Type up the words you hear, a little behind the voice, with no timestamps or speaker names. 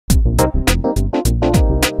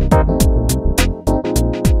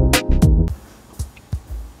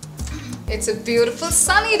It's a beautiful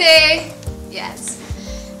sunny day. Yes.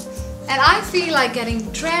 And I feel like getting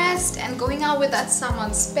dressed and going out with that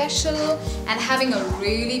someone special and having a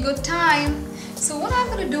really good time. So what I'm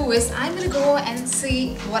going to do is I'm going to go and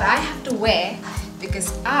see what I have to wear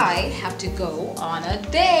because I have to go on a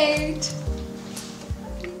date.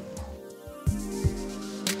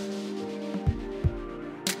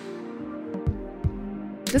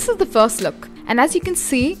 This is the first look, and as you can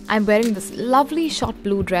see, I'm wearing this lovely short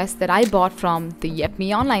blue dress that I bought from the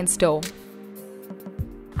Yepme online store.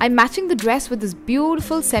 I'm matching the dress with this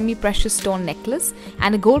beautiful semi-precious stone necklace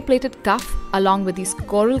and a gold-plated cuff along with these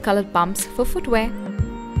coral-colored pumps for footwear.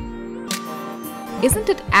 Isn't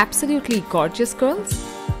it absolutely gorgeous, girls?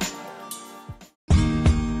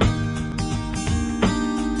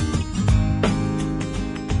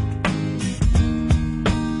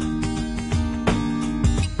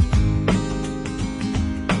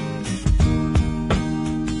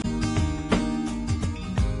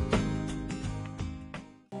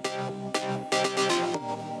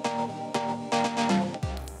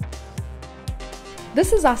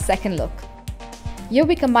 This is our second look. Here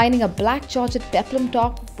we're combining a black georgette peplum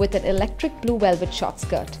top with an electric blue velvet short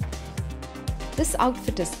skirt. This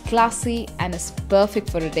outfit is classy and is perfect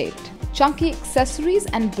for a date. Chunky accessories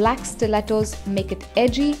and black stilettos make it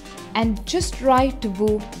edgy and just right to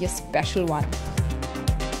woo your special one.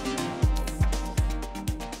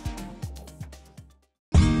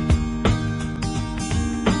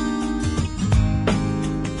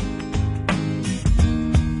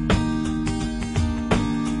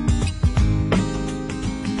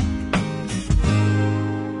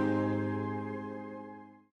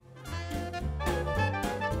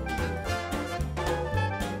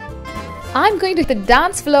 I'm going to the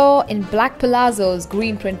dance floor in Black Palazo's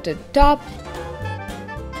green printed top,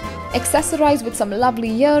 accessorize with some lovely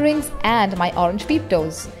earrings and my orange peep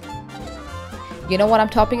toes. You know what I'm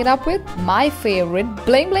topping it up with? My favorite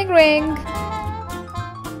bling bling ring.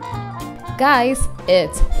 Guys,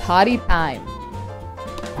 it's party time.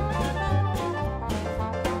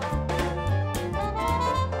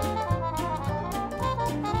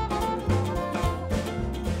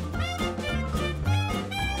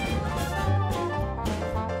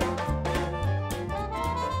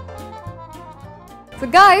 So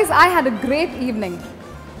guys, I had a great evening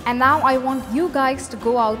and now I want you guys to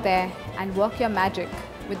go out there and work your magic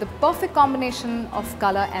with the perfect combination of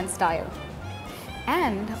color and style.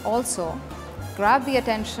 And also grab the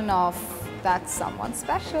attention of that someone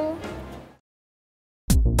special.